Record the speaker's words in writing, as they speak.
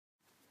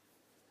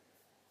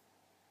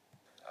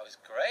was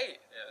great.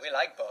 Yeah, We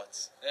like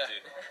boats. Yeah,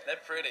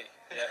 they're pretty.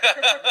 Yeah.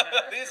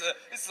 These are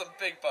some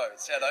big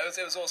boats. Yeah, no, it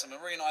was awesome. A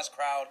really nice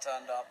crowd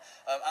turned up,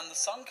 and the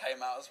sun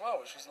came out as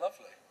well, which was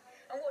lovely.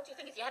 And what do you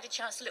think, if you had a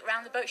chance to look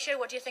around the boat show,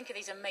 what do you think of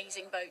these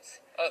amazing boats?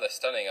 Oh, they're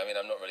stunning. I mean,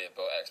 I'm not really a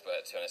boat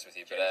expert, to be honest with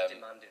you, but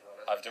demanded one.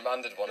 I've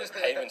demanded one as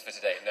payment for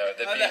today. No,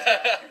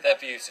 they're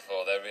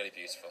beautiful. They're really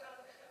beautiful.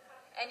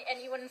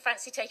 Anyone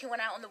fancy taking one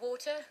out on the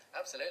water?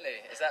 Absolutely.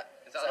 Is that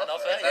an an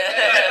offer? offer?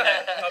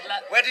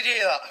 Yeah. Where did you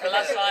hear that? The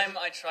last time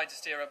I tried to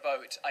steer a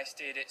boat, I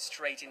steered it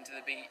straight into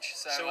the beach.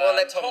 So we'll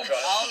let Tom drive.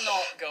 I'll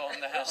not go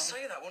on the helm. Don't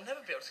say that. We'll never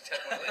be able to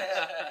take one of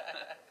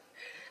these.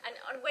 And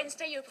on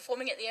Wednesday you were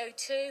performing at the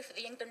O2 for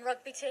the England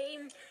rugby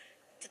team.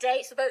 Today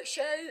it's the boat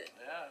show.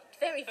 Yeah.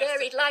 Very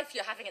varied life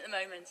you're having at the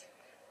moment.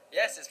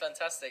 Yes, it's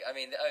fantastic. I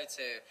mean, the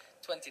O2,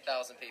 20,000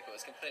 people.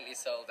 It was completely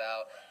sold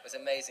out. It was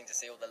amazing to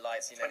see all the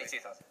lights.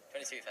 22,000.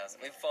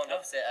 22,000. We performed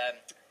opposite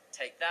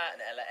Take That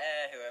and Ella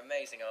Air, who are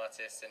amazing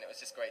artists, and it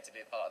was just great to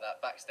be a part of that,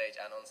 backstage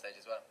and on stage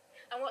as well.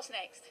 And what's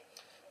next?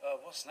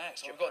 What's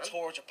next? Well, we've got a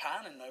tour of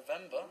Japan in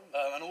November,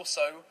 and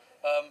also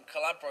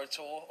Collabro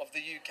tour of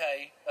the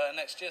UK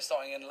next year,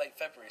 starting in late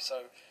February.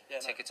 So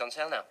yeah, Tickets on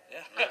sale now.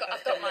 Yeah.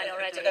 I've got mine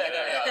already.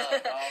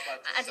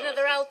 And So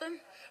another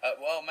album?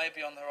 well,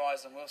 maybe on the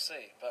horizon, we'll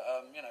see. But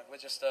we're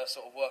just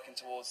sort of working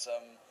towards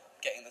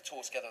getting the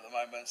tour together at the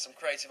moment. Some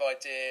creative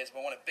ideas. We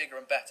want it bigger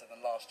and better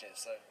than last year.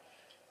 So.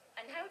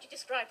 And how would you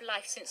describe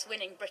life since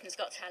winning Britain's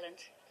Got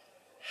Talent?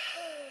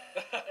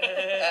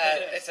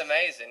 It's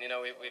amazing. You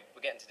know,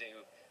 we're getting to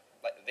do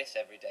like this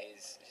every day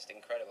is just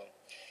incredible.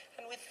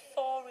 And with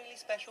 4 really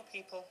special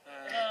people.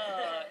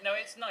 No,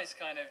 it's nice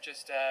kind of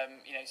just,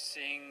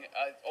 seeing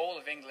all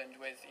of England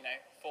with,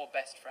 4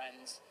 best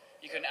friends.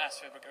 You couldn't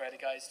ask for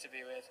greater guys to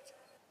be with.